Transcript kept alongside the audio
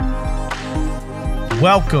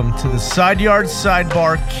Welcome to the Side Yard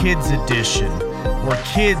Sidebar Kids Edition, where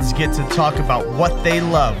kids get to talk about what they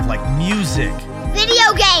love, like music,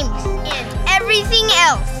 video games, and everything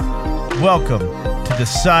else. Welcome to the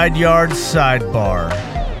Side Yard Sidebar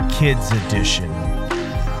Kids Edition.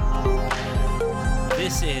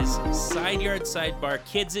 This is Side Yard Sidebar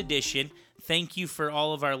Kids Edition. Thank you for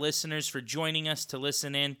all of our listeners for joining us to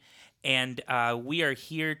listen in. And we are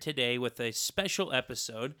here today with a special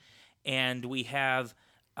episode. And we have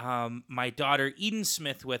my daughter, Eden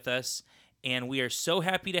Smith, with us. And we are so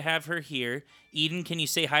happy to have her here. Eden, can you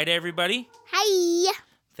say hi to everybody? Hi.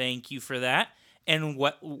 Thank you for that. And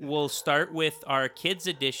we'll start with our Kids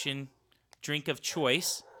Edition drink of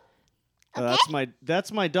choice. Okay.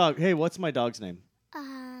 That's my dog. Hey, what's my dog's name?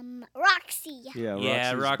 Roxy.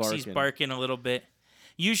 Yeah, Roxy's barking a little bit.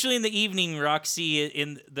 Usually in the evening, Roxy,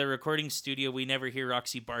 in the recording studio, we never hear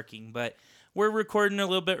Roxy barking. But we're recording a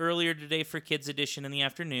little bit earlier today for Kids Edition in the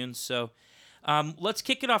afternoon. So let's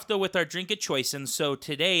kick it off, though, with our drink of choice. And so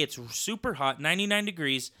today it's super hot, 99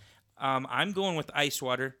 degrees. I'm going with ice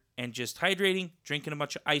water and just hydrating, drinking a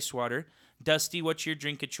bunch of ice water. Dusty, what's your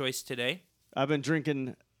drink of choice today? I've been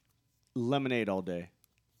drinking lemonade all day.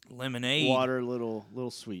 Lemonade. Water,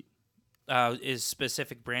 little sweet. Is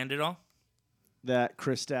specific brand at all? That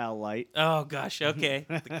Cristal Light. Oh, gosh. Okay.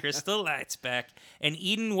 The Crystal Light's back. And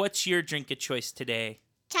Eden, what's your drink of choice today?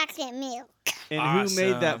 Chocolate milk. And Awesome.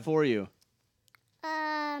 who made that for you?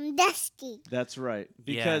 Dusty. That's right.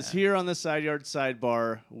 Because here on the Side Yard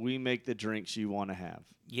Sidebar, we make the drinks you want to have.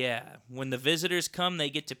 Yeah. When the visitors come, they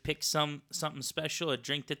get to pick something special, a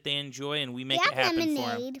drink that they enjoy, and we make You it have happen for them.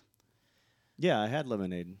 lemonade. Yeah, I had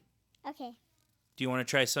lemonade. Okay. Do you want to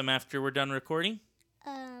try some after we're done recording?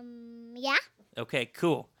 Yeah. Okay,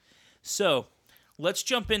 cool. So let's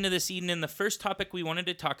jump into this, Eden. And the first topic we wanted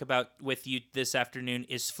to talk about with you this afternoon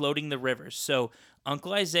is floating the river. So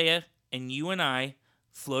Uncle Isaiah and you and I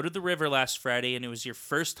floated the river last Friday, and it was your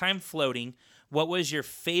first time floating. What was your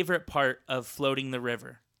favorite part of floating the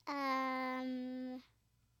river?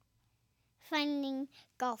 Finding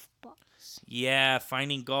golf balls. Yeah,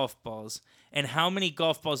 finding golf balls. And how many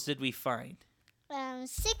golf balls did we find?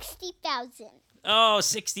 60,000. Oh,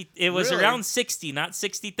 60. It was Really? around 60, not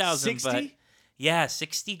 60,000. 60? But yeah,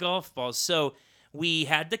 60 golf balls. So we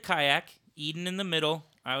had the kayak, Eden in the middle.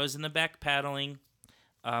 I was in the back paddling,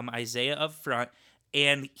 Isaiah up front.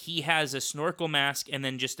 And he has a snorkel mask and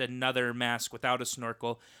then just another mask without a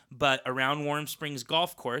snorkel. But around Warm Springs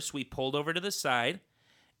Golf Course, we pulled over to the side.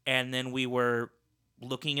 And then we were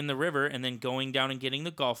looking in the river and then going down and getting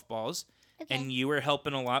the golf balls. Okay. And you were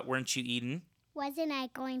helping a lot, weren't you, Eden? Wasn't I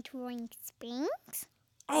going to Roaring Springs?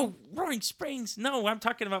 Oh, Roaring Springs. No, I'm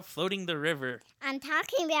talking about floating the river. I'm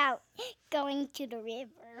talking about going to the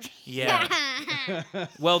river. Yeah.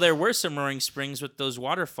 Well, there were some Roaring Springs with those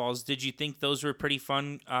waterfalls. Did you think those were pretty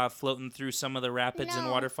fun, floating through some of the rapids and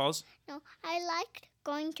No. waterfalls? No, I liked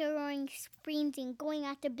going to Roaring Springs and going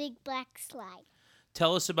at the big black slide.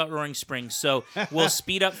 Tell us about Roaring Springs. So we'll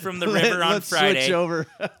speed up from the river on Let's Friday. switch over.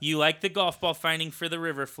 You liked the golf ball finding for the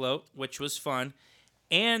river float, which was fun.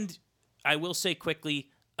 And I will say quickly,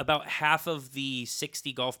 about half of the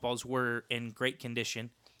 60 golf balls were in great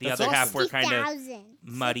condition. The That's other half were kind of 60,000.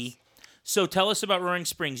 muddy. So tell us about Roaring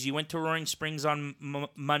Springs. You went to Roaring Springs on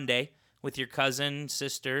Monday with your cousin,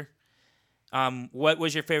 sister. What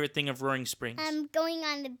was your favorite thing of Roaring Springs? Going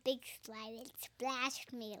on the big slide. It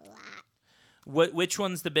splashed me a lot. Which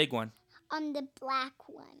one's the big one? On the black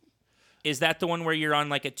one. Is that the one where you're on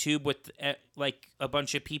like a tube with like a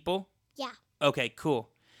bunch of people? Yeah. Okay,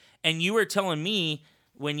 cool. And you were telling me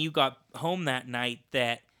when you got home that night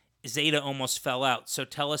that Zeta almost fell out. So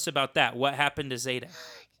tell us about that. What happened to Zeta?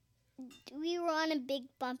 We were on a big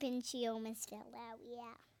bump and she almost fell out,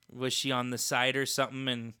 yeah. Was she on the side or something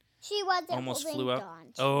and She wasn't almost holding flew out?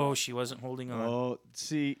 on. Oh, she wasn't holding on. Oh,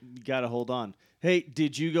 see, you got to hold on. Hey,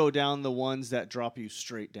 did you go down the ones that drop you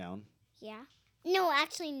straight down? Yeah. No,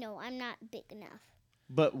 actually, no. I'm not big enough.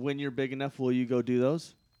 But when you're big enough, will you go do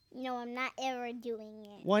those? No, I'm not ever doing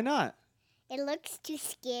it. Why not? It looks too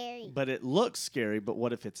scary. But it looks scary, but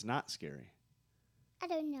what if it's not scary? I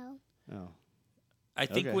don't know. Oh. I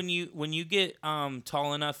think Okay. when you get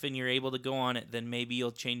tall enough and you're able to go on it, then maybe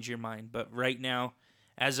you'll change your mind. But right now,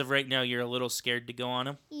 as of right now, you're a little scared to go on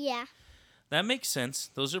them. Yeah. That makes sense.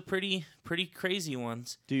 Those are pretty crazy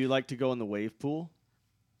ones. Do you like to go in the wave pool?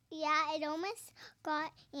 Yeah, it almost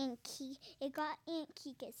got Aunt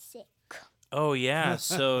Kika sick. Oh yeah.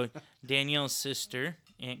 So Danielle's sister,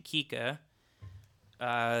 Aunt Kika,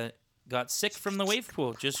 got sick from the wave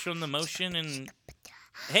pool just from the motion and.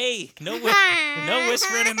 Hey, no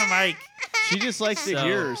whispering in the mic. She just likes to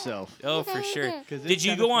hear herself. Oh, for sure. 'Cause Did it's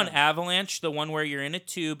you kinda go on fun. Avalanche, the one where you're in a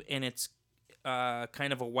tube and it's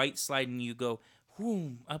kind of a white slide and you go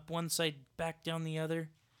whoom, up one side, back down the other?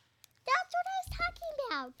 That's what I was talking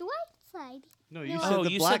about. The white slide. No, you No. said Oh,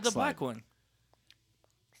 the you black said the slide. black one.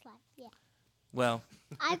 Slide. Yeah. Well,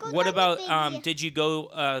 I go what down about the big, did you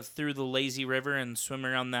go through the lazy river and swim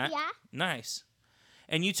around that? Yeah. Nice.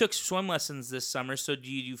 And you took swim lessons this summer, so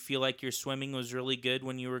do you feel like your swimming was really good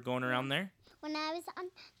when you were going around there? When I was on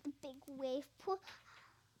the big wave pool,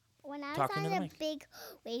 when I was Talking to on the the mic. big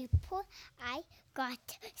wave pool, I got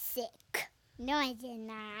sick. No, I did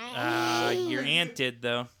not. Your aunt did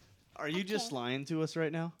though. Are you just Okay. lying to us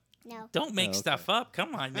right now? No. Don't make Oh, okay. stuff up.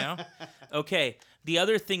 Come on now. Okay. The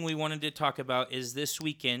other thing we wanted to talk about is this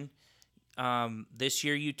weekend. This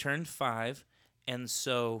year you turned 5, and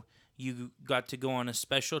so you got to go on a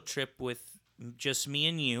special trip with just me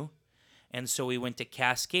and you. And so we went to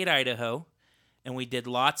Cascade, Idaho, and we did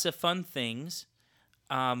lots of fun things.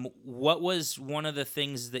 What was one of the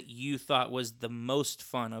things that you thought was the most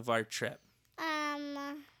fun of our trip?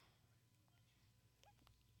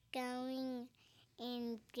 Going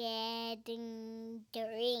and getting the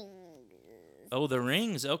rings. Oh, the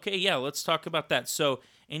rings. Okay, yeah, let's talk about that. So,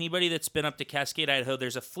 anybody that's been up to Cascade, Idaho,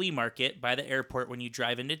 there's a flea market by the airport when you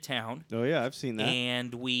drive into town. Oh yeah, I've seen that.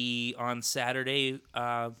 And we, on Saturday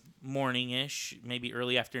morning-ish, maybe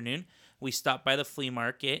early afternoon, we stopped by the flea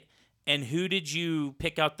market. And who did you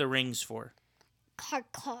pick out the rings for?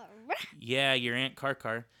 Car. Yeah, your Aunt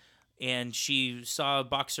Karkar. And she saw a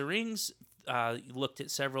box of rings, looked at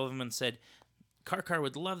several of them and said, Karkar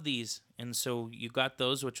would love these. And so you got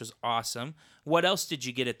those, which was awesome. What else did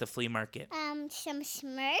you get at the flea market? Some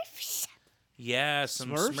Smurfs. Yeah, some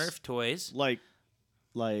Smurfs? Smurf toys. Like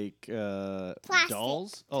Plastic.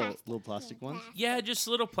 dolls? Oh, Plastic. little plastic ones? Yeah, just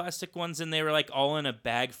little plastic ones, and they were like all in a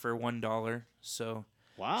bag for $1. So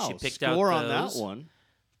Wow. She picked out Score on that those. one.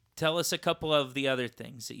 tell us a couple of the other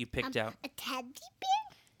things that you picked out. A teddy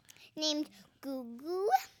bear named Goo Goo.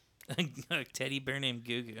 A teddy bear named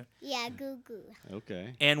Goo Goo. Yeah, Goo Goo.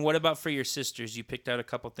 Okay. And what about for your sisters? You picked out a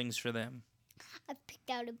couple things for them. I picked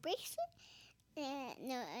out a bracelet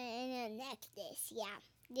and a necklace. Yeah,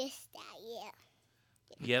 yeah.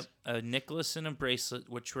 Yep, a necklace and a bracelet,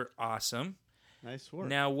 which were awesome. Nice work.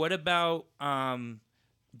 Now, what about,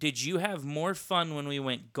 did you have more fun when we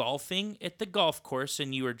went golfing at the golf course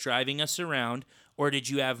and you were driving us around, or did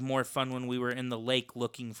you have more fun when we were in the lake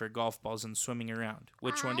looking for golf balls and swimming around?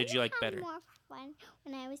 Which one did you like better? I had more fun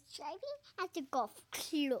when I was driving at the golf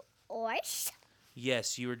course.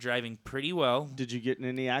 Yes, you were driving pretty well. Did you get in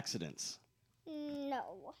any accidents?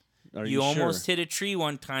 No. Are You almost sure? hit a tree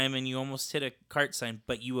one time and you almost hit a cart sign,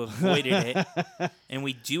 but you avoided it. And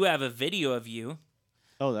we do have a video of you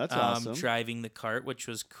Oh, that's awesome. driving the cart, which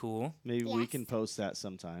was cool. Maybe we Yes. can post that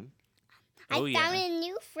sometime. Oh, I yeah. found a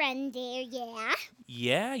new friend there, yeah.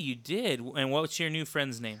 Yeah, you did. And what's your new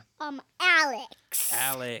friend's name? Alex.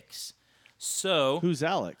 Alex. So, Who's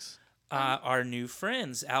Alex? our new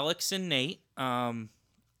friends, Alex and Nate,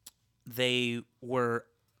 they were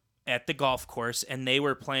at the golf course and they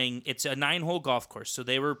were playing. It's a 9-hole golf course, so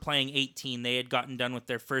they were playing 18. They had gotten done with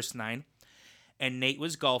their first 9. And Nate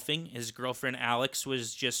was golfing. His girlfriend Alex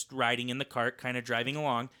was just riding in the cart, kind of driving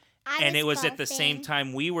along. And it was at the same golfing.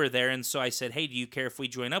 time we were there. And so I said, hey, do you care if we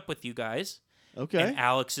join up with you guys? Okay. And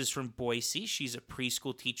Alex is from Boise. She's a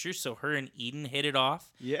preschool teacher. So her and Eden hit it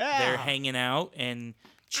off. Yeah. They're hanging out and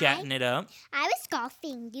chatting it up. I was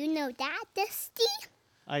golfing. You know that, Dusty?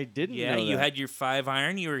 I didn't Yeah, know you that. had your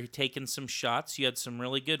 5-iron. You were taking some shots. You had some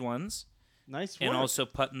really good ones. Nice work. And also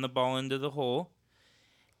putting the ball into the hole.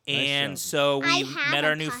 Nice And job. so I we have met a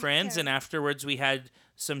our new putter. friends. And afterwards we had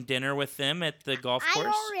some dinner with them at the golf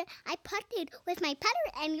course. I putted with my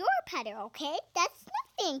putter and your putter, okay? That's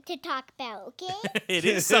nothing to talk about, okay? It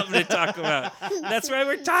is something to talk about. That's why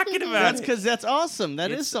we're talking about That's it. because that's awesome.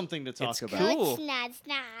 That It's- is something to talk it's about. cool. It's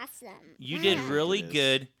not awesome. You did Yeah. really It is.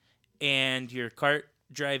 good. And your cart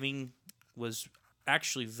driving was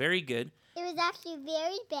actually very good. It was actually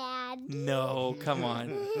very bad. No, come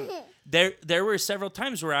on. There were several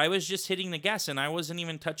times where I was just hitting the gas and I wasn't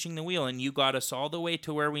even touching the wheel, and you got us all the way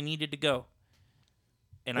to where we needed to go.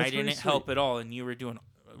 And That's I pretty didn't help sweet. at all, and you were doing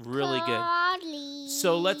really good. Carly.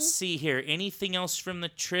 So let's see here. Anything else from the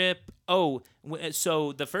trip? Oh,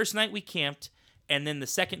 so the first night we camped, and then the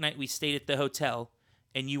second night we stayed at the hotel,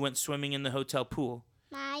 and you went swimming in the hotel pool.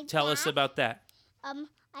 My Tell us dad- about that.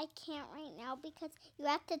 I can't right now because you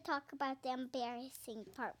have to talk about the embarrassing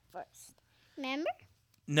part first. Remember?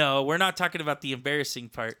 No, we're not talking about the embarrassing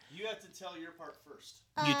part. You have to tell your part first.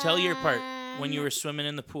 You tell your part when you were swimming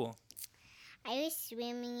in the pool. I was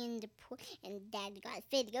swimming in the pool, and Dad got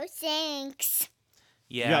video. Thanks.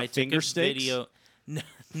 Yeah, got I took finger a steaks? video. No,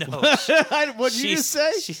 no. What did you just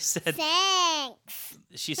say? She said. Thanks.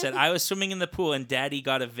 She said I was swimming in the pool and Daddy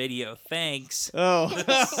got a video. Thanks. Oh.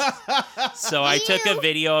 So I took a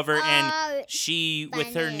video of her, Oh, and she,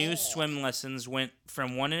 with her new funny. swim lessons, went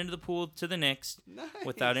from one end of the pool to the next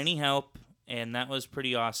without any help, and that was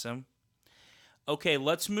pretty awesome. Okay,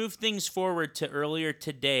 let's move things forward to earlier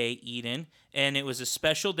today, Eden, and it was a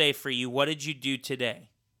special day for you. What did you do today?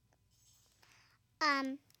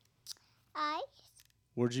 I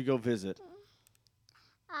Where'd you go visit?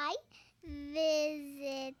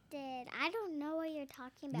 visited. I don't know what you're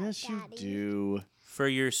talking about, Yes, you Daddy. do. For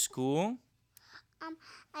your school?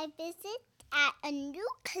 I visited at a new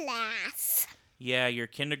class. Yeah, your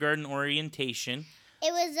kindergarten orientation.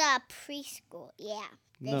 It was a preschool. Yeah.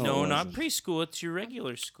 No, No, it not wasn't. preschool. It's your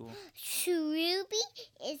regular school. Ruby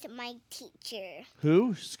is my teacher.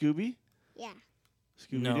 Who? Scooby? Yeah.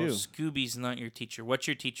 Scooby No, Doo. Scooby's not your teacher. What's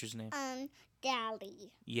your teacher's name?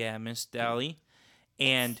 Dally. Yeah, Miss Dally.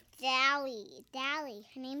 And Dally.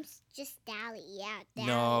 Her name's just Dally. Yeah, Dally.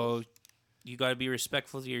 no, you got to be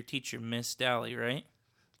respectful to your teacher, Miss Dally, right?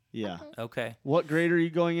 Yeah. Okay. What grade are you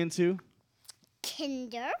going into?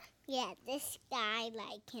 Kinder. Yeah, this guy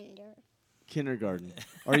like kinder. Kindergarten.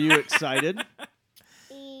 Are you excited?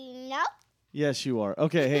 No. Yes, you are.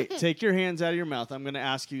 Okay, hey, take your hands out of your mouth. I'm going to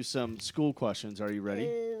ask you some school questions. Are you ready?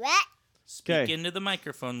 What? Speak 'Kay. into the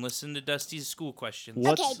microphone. Listen to Dusty's school questions.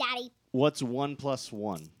 What's Okay, Daddy. what's 1 +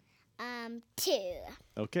 1? 2.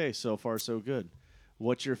 Okay, so far so good.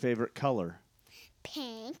 What's your favorite color?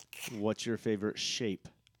 Pink. What's your favorite shape?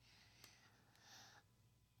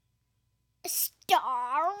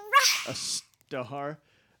 Star. A star.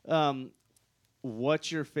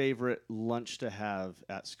 What's your favorite lunch to have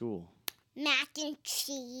at school? Mac and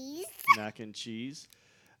cheese. Mac and cheese.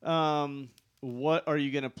 What are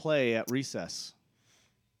you going to play at recess?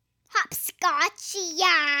 Hopscotch.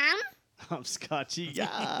 Yum. Hopscotchy,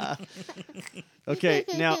 yeah. Okay,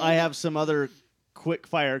 now I have some other quick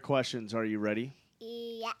fire questions. Are you ready?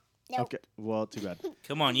 Yeah. Nope. Okay, well, too bad.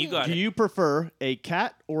 Come on, you got Do it. you prefer a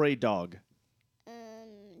cat or a dog?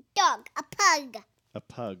 Dog. A pug. A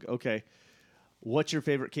pug. Okay. What's your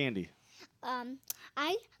favorite candy?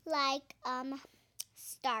 I like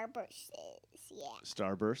Starbursts. Yeah.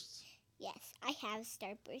 Starbursts. Yes, I have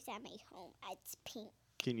Starburst at my home. It's pink.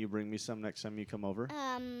 Can you bring me some next time you come over?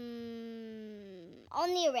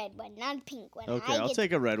 Only a red one, not a pink one. Okay, I'll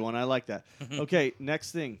take a red one. I like that. Okay,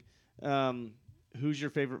 next thing. Who's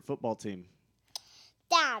your favorite football team?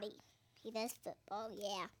 Daddy. He does football.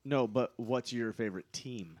 Yeah. No, but what's your favorite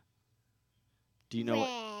team? Do you know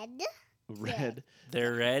Red. Red.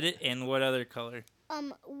 They're red, and what other color?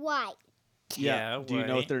 White. Yeah, Do you know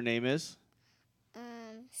what white. their name is?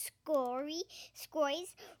 Scory's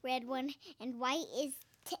red one, and white is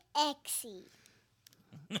Exy.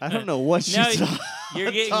 I don't know what No, she's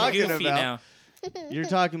You're getting talking goofy about. now. You're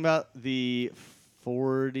talking about the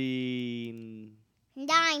 40.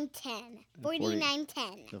 9-10.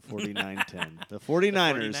 49-10. The 49-10. The 49ers.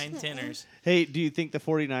 49 tenors. Hey, do you think the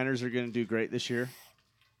 49ers are going to do great this year?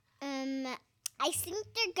 I think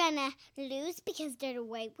they're gonna lose because they're the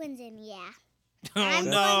white ones, and yeah. Oh,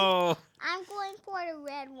 no. I'm going for the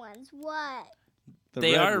red ones. What? The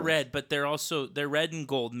They are ones. red, but they're red and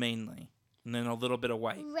gold mainly, and then a little bit of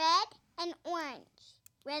white. Red and orange.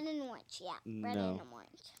 Red and orange, yeah. Red No. and orange.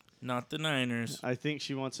 Not the Niners. I think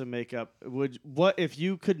she wants to make up. What if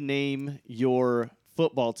you could name your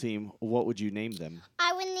football team? What would you name them?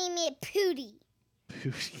 I would name it Pootie.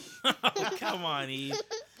 Oh, come on, Eve.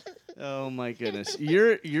 Oh my goodness,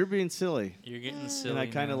 you're being silly, You're getting silly. and I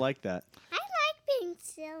kind of now. like that. I like being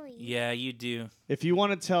silly. Yeah, you do. If you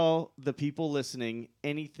want to tell the people listening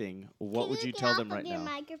anything, what Can would you get tell off them of right your now?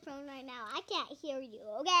 microphone right now. I can't hear you.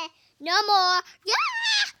 Okay, no more.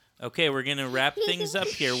 Yeah. Okay, we're gonna wrap things up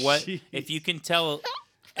here. What Jeez. if you can tell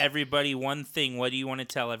everybody one thing? What do you want to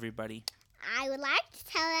tell everybody? I would like to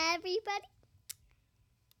tell everybody.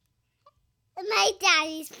 My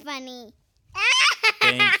daddy's funny.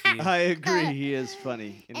 Thank you. I agree. He is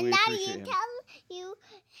funny, and, And we Daddy, appreciate you him.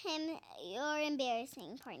 tell him your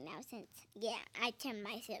embarrassing part now, since I tell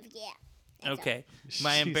myself That's Okay,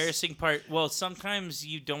 my Jeez. embarrassing part. Well, sometimes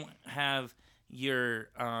you don't have your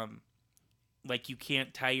like you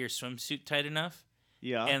can't tie your swimsuit tight enough,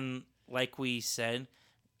 Yeah. and like we said,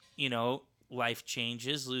 life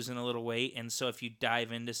changes, losing a little weight, and so if you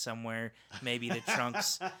dive into somewhere, maybe the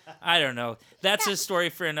trunks. I don't know. That's a story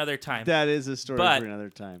for another time. That is a story But- for another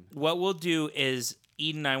time. What we'll do is,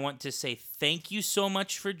 Eden, I want to say thank you so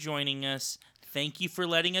much for joining us. Thank you for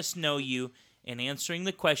letting us know you. and answering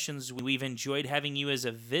the questions. We've enjoyed having you as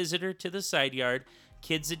a visitor to the Side Yard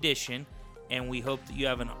Kids Edition, and we hope that you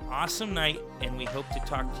have an awesome night, and we hope to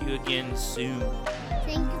talk to you again soon.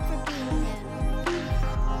 Thank you for being there.